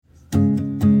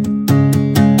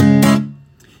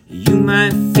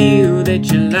might feel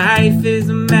that your life is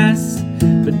a mess,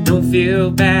 but don't feel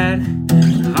bad.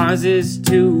 Ours is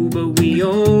too, but we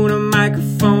own a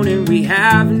microphone and we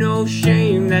have no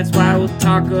shame. That's why we'll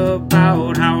talk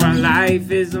about how our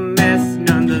life is a mess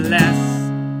nonetheless.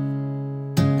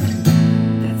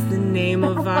 That's the name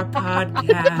of our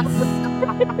podcast.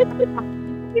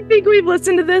 I think we've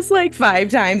listened to this like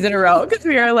 5 times in a row because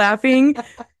we are laughing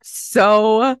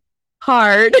so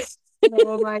hard.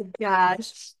 Oh my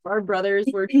gosh. Our brothers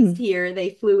were just here. They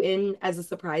flew in as a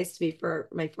surprise to me for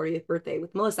my 40th birthday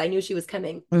with Melissa. I knew she was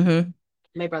coming. Mm-hmm.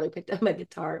 My brother picked up my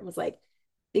guitar and was like, I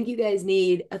think you guys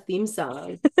need a theme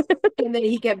song. And then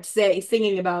he kept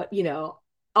singing about, you know,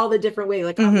 all the different ways,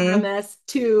 like we're a mess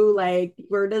too, like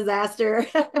we're a disaster.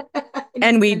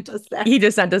 And he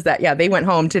just sent us that. Yeah, they went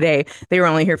home today. They were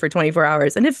only here for 24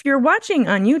 hours. And if you're watching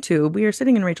on YouTube, we are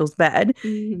sitting in Rachel's bed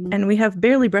and we have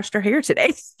barely brushed our hair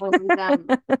today. Oh,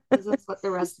 this is what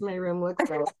the rest of my room looks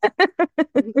like.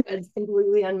 It's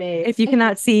completely unmade. If you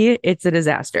cannot see, it's a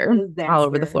disaster all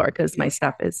over the floor because my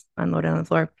stuff is unloaded on the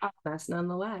floor. A mess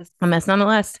nonetheless. A mess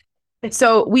nonetheless.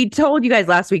 So we told you guys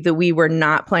last week that we were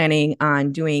not planning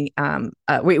on doing,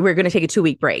 we're going to take a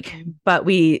 2-week break, but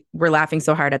we were laughing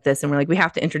so hard at this and we're like, we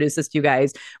have to introduce this to you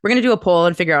guys. We're going to do a poll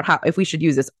and figure out if we should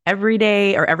use this every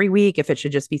day or every week, if it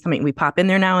should just be something we pop in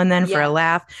there now and then for a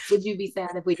laugh. Would you be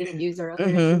sad if we didn't use our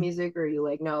other music, or are you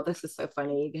like, no, this is so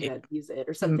funny, you gotta use it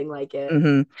or something like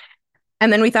it?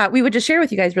 And then we thought we would just share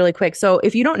with you guys really quick. So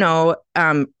if you don't know,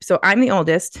 so I'm the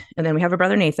oldest, and then we have a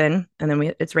brother, Nathan, and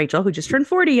then it's Rachel, who just turned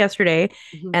 40 yesterday,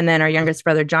 and then our youngest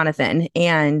brother, Jonathan.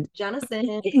 And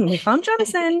we found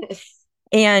Jonathan.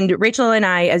 And Rachel and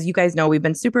I, as you guys know, we've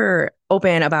been super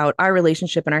open about our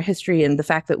relationship and our history and the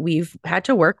fact that we've had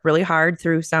to work really hard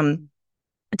through some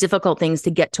difficult things to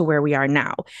get to where we are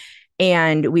now.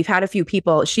 And we've had a few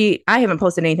people, I haven't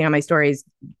posted anything on my stories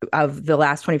of the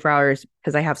last 24 hours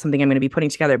because I have something I'm going to be putting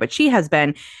together, but she has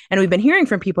been, and we've been hearing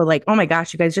from people like, oh my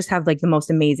gosh, you guys just have like the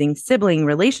most amazing sibling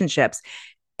relationships.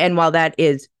 And while that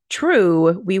is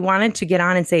true, we wanted to get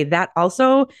on and say that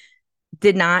also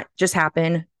did not just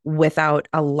happen without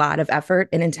a lot of effort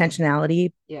and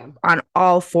intentionality on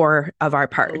all 4 of our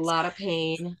parts. A lot of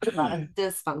pain, a lot of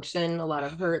dysfunction, a lot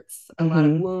of hurts, a lot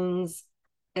of wounds,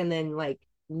 and then like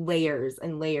layers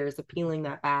and layers of peeling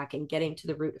that back and getting to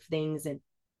the root of things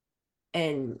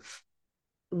and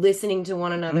listening to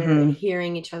one another and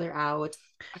hearing each other out,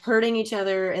 hurting each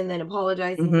other and then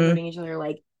apologizing for hurting each other.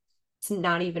 Like, it's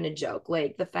not even a joke.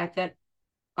 Like, the fact that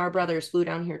our brothers flew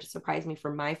down here to surprise me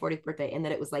for my 40th birthday and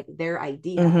that it was like their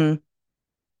idea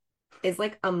is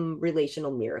like a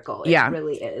relational miracle. It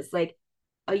really is. Like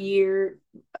a year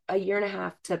and a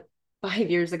half to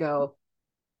 5 years ago,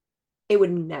 it would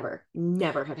never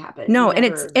have happened. No,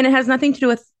 never. and it has nothing to do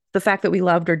with the fact that we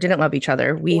loved or didn't love each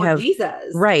other. We have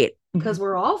Jesus, right? Because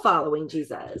we're all following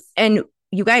Jesus. And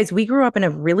you guys, we grew up in a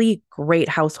really great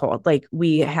household. Like,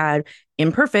 we had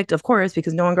imperfect, of course,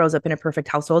 because no one grows up in a perfect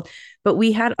household, but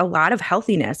we had a lot of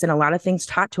healthiness and a lot of things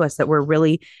taught to us that were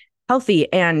really healthy.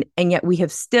 And yet we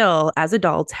have still, as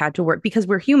adults, had to work because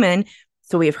we're human.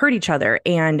 So we have hurt each other,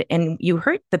 and you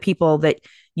hurt the people that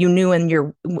you knew in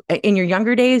your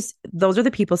younger days. Those are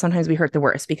the people sometimes we hurt the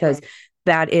worst because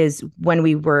that is when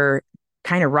we were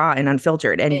kind of raw and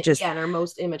unfiltered and just and our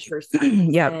most immature side,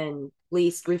 and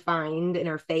least refined in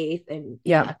our faith, and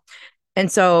And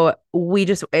so we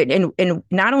just, and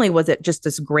not only was it just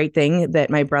this great thing that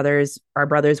our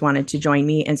brothers wanted to join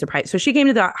me and surprise. So she came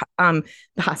to the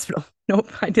hospital. Nope,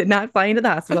 I did not fly into the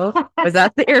hospital. I was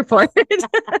at the airport.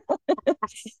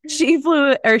 She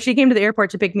came to the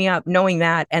airport to pick me up knowing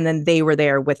that. And then they were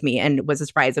there with me and was a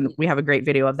surprise. And we have a great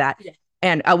video of that. Yeah.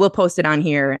 And I will post it on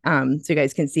here so you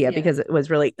guys can see it because it was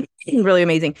really, really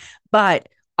amazing. But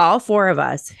all 4 of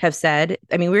us have said,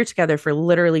 I mean, we were together for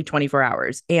literally 24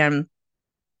 hours and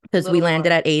because we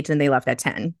landed at 8 and they left at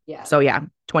 10. Yeah. So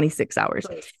 26 hours.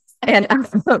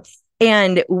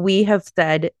 And we have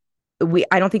said,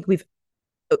 I don't think we've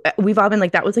all been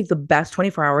like, that was like the best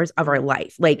 24 hours of our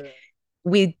life. Like,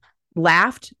 we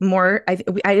laughed more.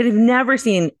 I've never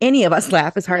seen any of us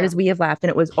laugh as hard as we have laughed. And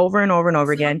it was over and over and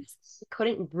over again. We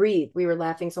couldn't breathe. We were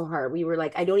laughing so hard. We were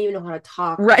like, I don't even know how to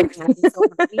talk. Right.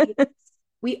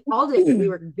 We all did. We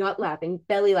were gut laughing,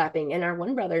 belly laughing. And our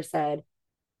one brother said,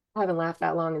 I haven't laughed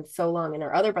that long in so long. And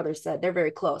our other brother said, they're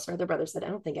very close. Our other brother said, I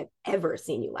don't think I've ever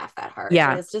seen you laugh that hard. Yeah.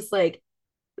 And it's just like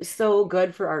so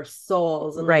good for our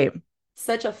souls. And right. Like,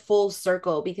 such a full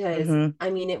circle because I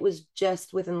mean, it was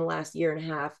just within the last year and a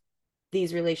half,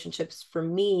 these relationships for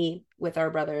me with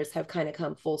our brothers have kind of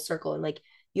come full circle. And like,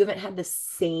 you haven't had the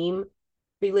same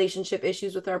relationship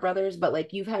issues with our brothers, but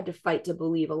like you've had to fight to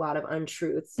believe a lot of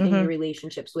untruths in your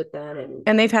relationships with them.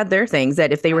 And they've had their things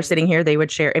that if they were sitting here, they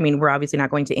would share. I mean, we're obviously not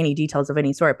going to any details of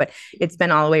any sort, but it's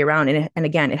been all the way around. And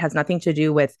again, it has nothing to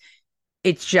do with,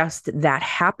 it's just that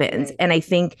happens. Right. And I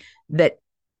think that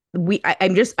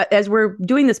I'm just, as we're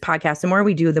doing this podcast, the more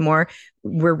we do, the more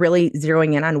we're really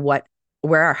zeroing in on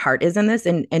where our heart is in this.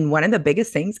 And one of the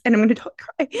biggest things, and I'm going to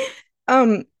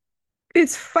cry,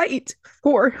 is fight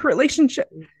for relationship.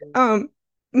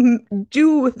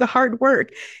 Do the hard work.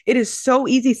 It is so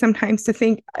easy sometimes to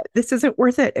think this isn't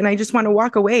worth it and I just want to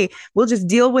walk away. We'll just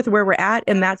deal with where we're at,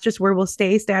 and that's just where we'll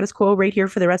stay, status quo right here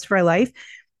for the rest of our life.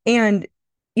 And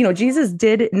you know, Jesus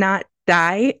did not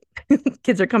die.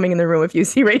 Kids are coming in the room if you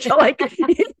see Rachel like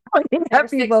pointing at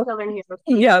people.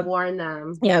 Here, yeah, warn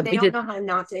them. Yeah, they don't know how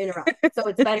not to interrupt, so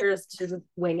it's better to just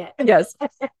wing it. Yes.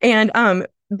 And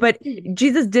but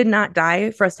Jesus did not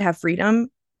die for us to have freedom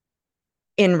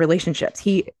in relationships.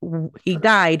 He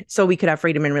died so we could have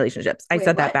freedom in relationships. I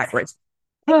said that backwards.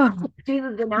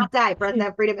 Jesus did not die for us to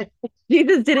have freedom.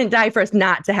 Jesus didn't die for us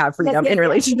not to have freedom in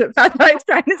relationships. That's what I was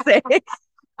trying to say.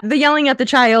 The yelling at the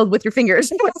child with your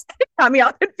fingers got me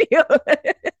off the field.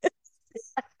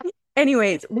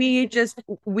 Anyways,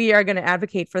 we are going to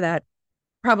advocate for that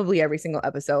probably every single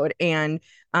episode. And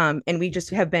we just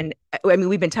have been, I mean,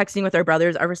 we've been texting with our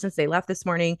brothers ever since they left this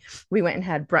morning. We went and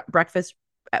had breakfast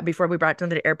before we brought them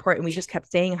to the airport, and we just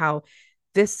kept saying how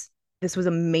this was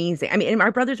amazing. I mean, and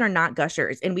our brothers are not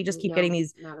gushers, and we just keep getting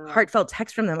these heartfelt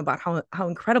texts from them about how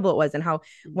incredible it was, and how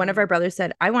one of our brothers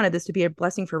said, I wanted this to be a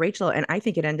blessing for Rachel, and I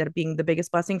think it ended up being the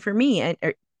biggest blessing for me, and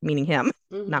meaning him,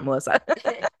 not Melissa.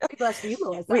 Bless you,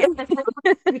 Melissa.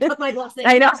 You took my blessing.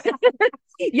 I know.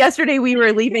 Yesterday we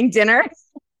were leaving dinner.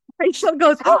 Rachel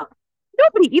goes, oh,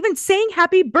 nobody even saying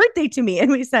happy birthday to me.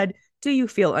 And we said, do you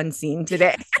feel unseen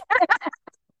today?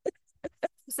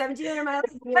 1,700 miles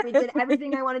a year. We did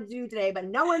everything I wanted to do today, but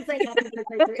no one said happy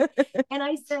birthday to me. And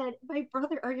I said,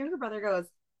 our younger brother goes,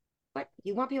 what,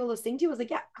 you want people to sing to you? I was like,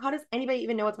 yeah, how does anybody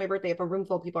even know it's my birthday if a room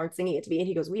full of people aren't singing it to me? And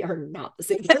he goes, we are not the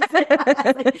same person.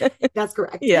 Like, that's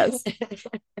correct. Yes.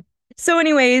 So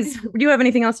anyways, do you have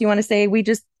anything else you want to say? We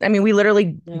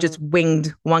literally just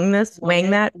wung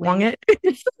it.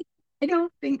 I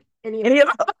don't think any of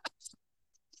it.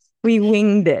 We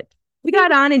winged it. We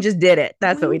got on and just did it.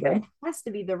 That's what we did. It has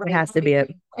to be the right. It has to be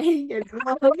it.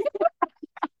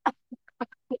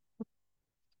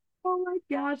 Oh my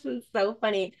gosh, it's so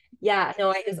funny. Yeah,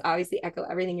 no, I just obviously echo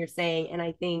everything you're saying. And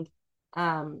I think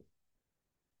for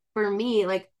me,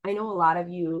 like, I know a lot of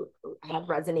you have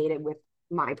resonated with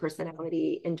my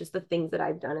personality and just the things that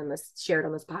I've done and shared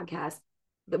on this podcast,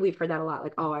 that we've heard that a lot.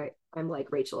 Like, oh, I'm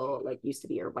like Rachel, like used to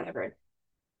be, or whatever.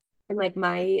 And like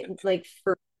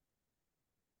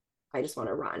I just want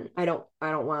to run. I don't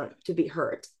want to be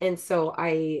hurt. And so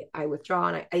I withdraw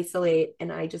and I isolate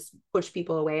and I just push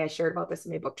people away. I shared about this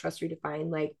in my book, Trust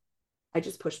Redefined. Like, I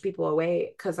just push people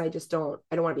away because I don't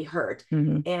want to be hurt.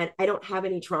 Mm-hmm. And I don't have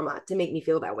any trauma to make me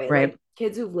feel that way. Right. Like,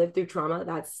 kids who've lived through trauma,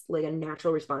 that's like a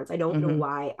natural response. I don't know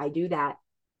why I do that.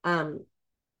 And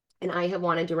I have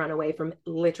wanted to run away from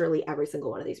literally every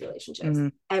single one of these relationships,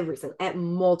 at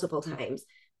multiple times.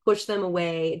 Push them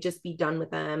away, just be done with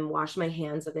them, wash my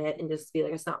hands of it, and just be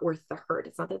like, it's not worth the hurt.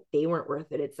 It's not that they weren't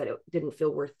worth it. It's that it didn't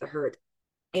feel worth the hurt.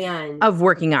 And of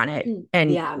working on it.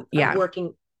 And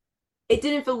working. It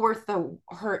didn't feel worth the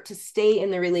hurt to stay in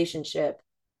the relationship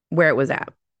where it was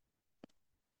at.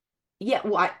 Yeah.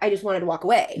 Well, I just wanted to walk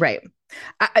away. Right.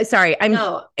 Sorry. I'm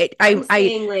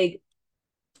saying, like,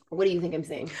 what do you think I'm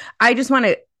saying? I just want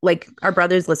to, like, our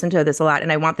brothers listen to this a lot,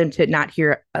 and I want them to not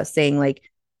hear us saying like,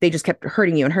 they just kept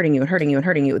hurting you and hurting you and hurting you and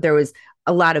hurting you. There was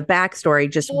a lot of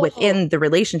backstory just within the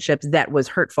relationships that was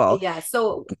hurtful. Yeah.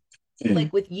 So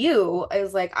like with you, I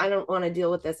was like, I don't want to deal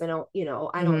with this. I don't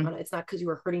want to, it's not because you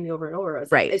were hurting me over and over. I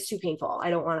was right. Like, it's too painful. I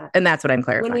don't want to. And that's what I'm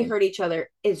clarifying. When we hurt each other,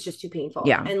 it's just too painful.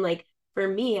 Yeah. And like, for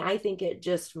me, I think it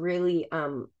just really,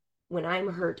 when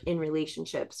I'm hurt in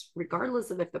relationships,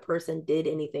 regardless of if the person did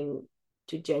anything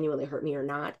to genuinely hurt me or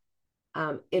not,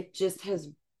 it just has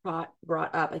brought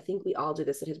up, I think we all do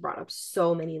this, it has brought up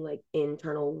so many like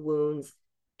internal wounds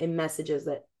and messages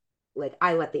that like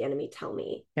I let the enemy tell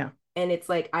me. Yeah. And it's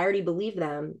like, I already believe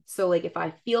them. So like, if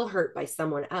I feel hurt by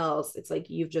someone else, it's like,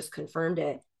 you've just confirmed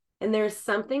it. And there's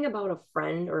something about a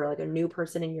friend or like a new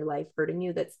person in your life hurting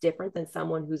you that's different than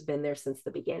someone who's been there since the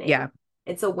beginning. Yeah.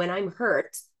 And so when I'm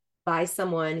hurt by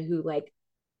someone who like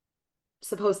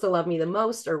supposed to love me the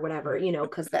most or whatever, you know,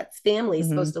 because that's family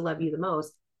supposed to love you the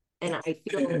most. And I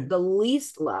feel the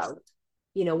least loved,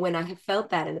 you know, when I have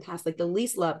felt that in the past, like the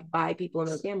least loved by people in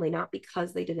my family, not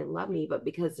because they didn't love me, but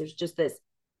because there's just this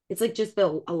it's like just a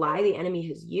lie the enemy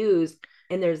has used.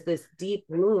 And there's this deep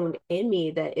wound in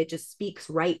me that it just speaks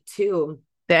right to.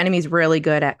 The enemy's really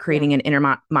good at creating an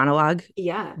inner monologue.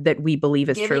 Yeah. That we believe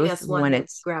is giving truth us one when to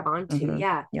it's grab onto. Mm-hmm.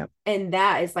 Yeah. Yep. And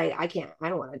that is like, I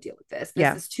don't want to deal with this.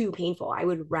 This is too painful. I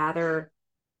would rather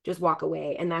just walk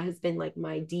away. And that has been like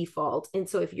my default. And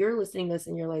so if you're listening to this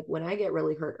and you're like, when I get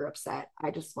really hurt or upset,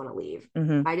 I just want to leave.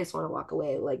 Mm-hmm. I just want to walk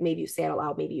away. Like maybe you say it out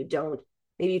loud, maybe you don't.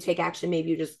 Maybe you take action. Maybe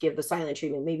you just give the silent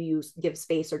treatment. Maybe you give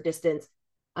space or distance.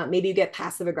 Maybe you get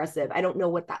passive aggressive. I don't know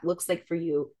what that looks like for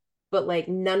you, but like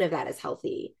none of that is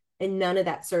healthy and none of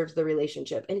that serves the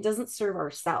relationship, and it doesn't serve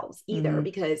ourselves either, mm-hmm.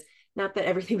 because not that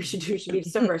everything we should do should be to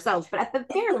serve ourselves, but at the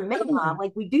bare minimum,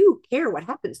 like we do care what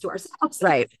happens to ourselves.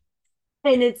 Right.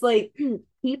 And it's like,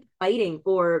 keep fighting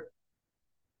for,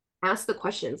 ask the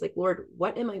questions like, Lord,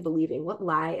 what am I believing? What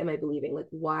lie am I believing? Like,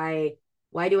 why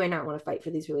do I not want to fight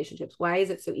for these relationships? Why is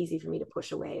it so easy for me to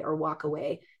push away or walk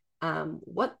away?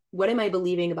 What am I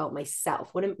believing about myself?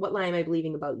 What lie am I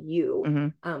believing about you?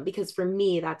 Mm-hmm. Because for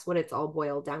me, that's what it's all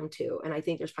boiled down to. And I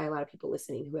think there's probably a lot of people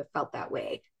listening who have felt that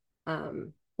way.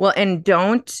 Well, and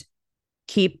don't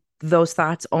keep those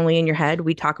thoughts only in your head.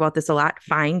 We talk about this a lot.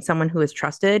 Find someone who is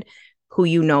trusted, who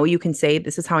you can say,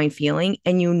 this is how I'm feeling,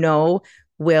 and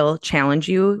will challenge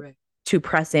you to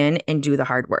press in and do the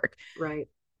hard work. Right.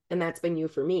 And that's been you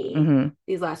for me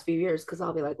these last few years. Cause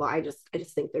I'll be like, well, I just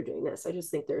think they're doing this. I just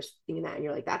think they're thinking that. And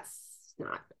you're like, that's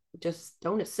not, just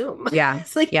don't assume. Yeah.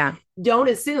 It's like, don't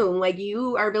assume, like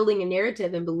you are building a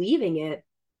narrative and believing it.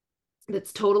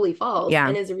 That's totally false. Yeah.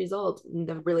 And as a result,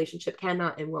 the relationship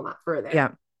cannot and will not further. Yeah.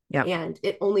 Yeah. And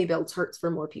it only builds hurts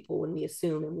for more people when we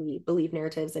assume and we believe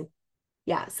narratives. And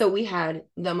so we had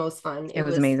the most fun. It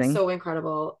was amazing. So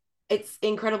incredible. It's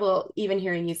incredible even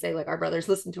hearing you say like our brothers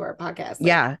listen to our podcast.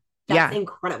 Like, that's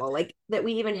incredible. Like that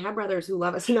we even have brothers who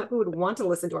love us enough who would want to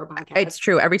listen to our podcast. It's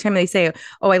true. Every time they say,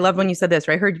 oh, I love when you said this,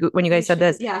 or I heard when you guys said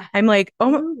this. Yeah. I'm like,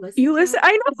 oh, you listen.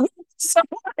 I know so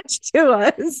much to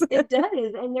us. It does.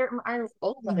 And our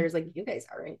old brothers, like you guys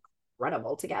are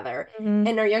incredible together. Mm-hmm.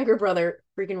 And our younger brother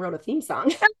freaking wrote a theme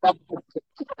song.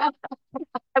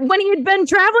 When he had been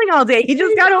traveling all day, he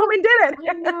just got home and did it.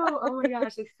 I know. Oh my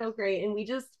gosh, it's so great. And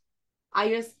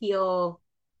I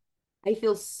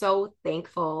feel so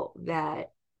thankful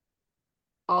that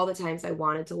all the times I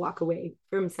wanted to walk away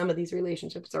from some of these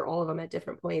relationships, or all of them at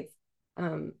different points,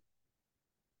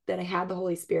 that I had the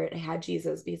Holy Spirit, I had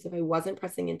Jesus, because if I wasn't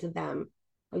pressing into them,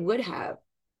 I would have,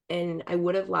 and I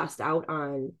would have lost out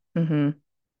on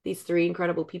these three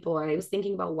incredible people. And I was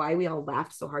thinking about why we all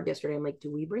laughed so hard yesterday. I'm like,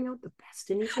 do we bring out the best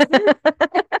in each other?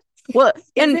 Well,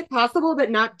 is it possible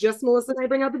that not just Melissa and I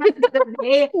bring out the best?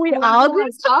 That we all do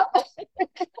stop.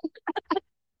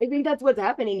 I think that's what's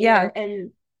happening. Yeah. Here.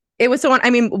 And it was so,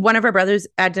 one of our brothers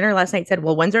at dinner last night said,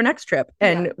 well, when's our next trip?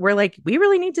 And we're like, we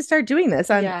really need to start doing this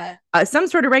on some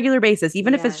sort of regular basis,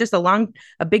 even if it's just a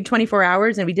big 24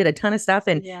 hours and we did a ton of stuff.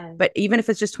 But even if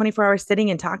it's just 24 hours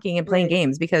sitting and talking and playing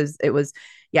games, because it was,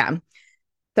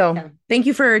 So thank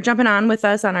you for jumping on with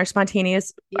us on our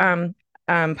spontaneous,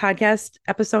 podcast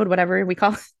episode, whatever we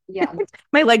call it. Yeah.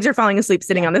 My legs are falling asleep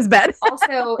sitting on this bed.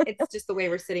 Also, it's just the way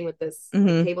we're sitting with this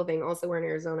table thing. Also, we're in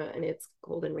Arizona and it's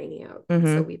cold and rainy out.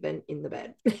 So we've been in the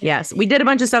bed. Yes. We did a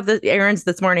bunch of stuff, errands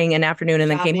this morning and afternoon,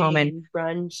 and then came home and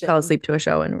brunch fell asleep to a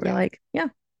show. And we're like,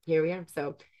 here we are.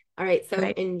 So, all right. So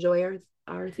enjoy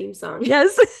our theme song.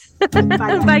 Yes.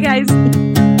 Bye, guys.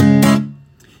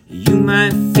 You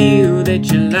might feel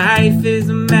that your life is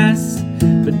a mess,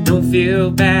 but don't feel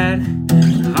bad.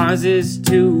 Ours is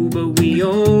too, but we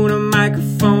own a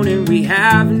microphone and we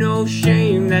have no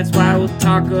shame. That's why we'll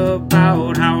talk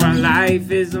about how our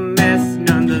life is a mess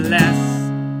nonetheless.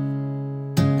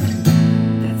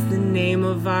 That's the name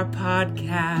of our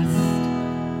podcast.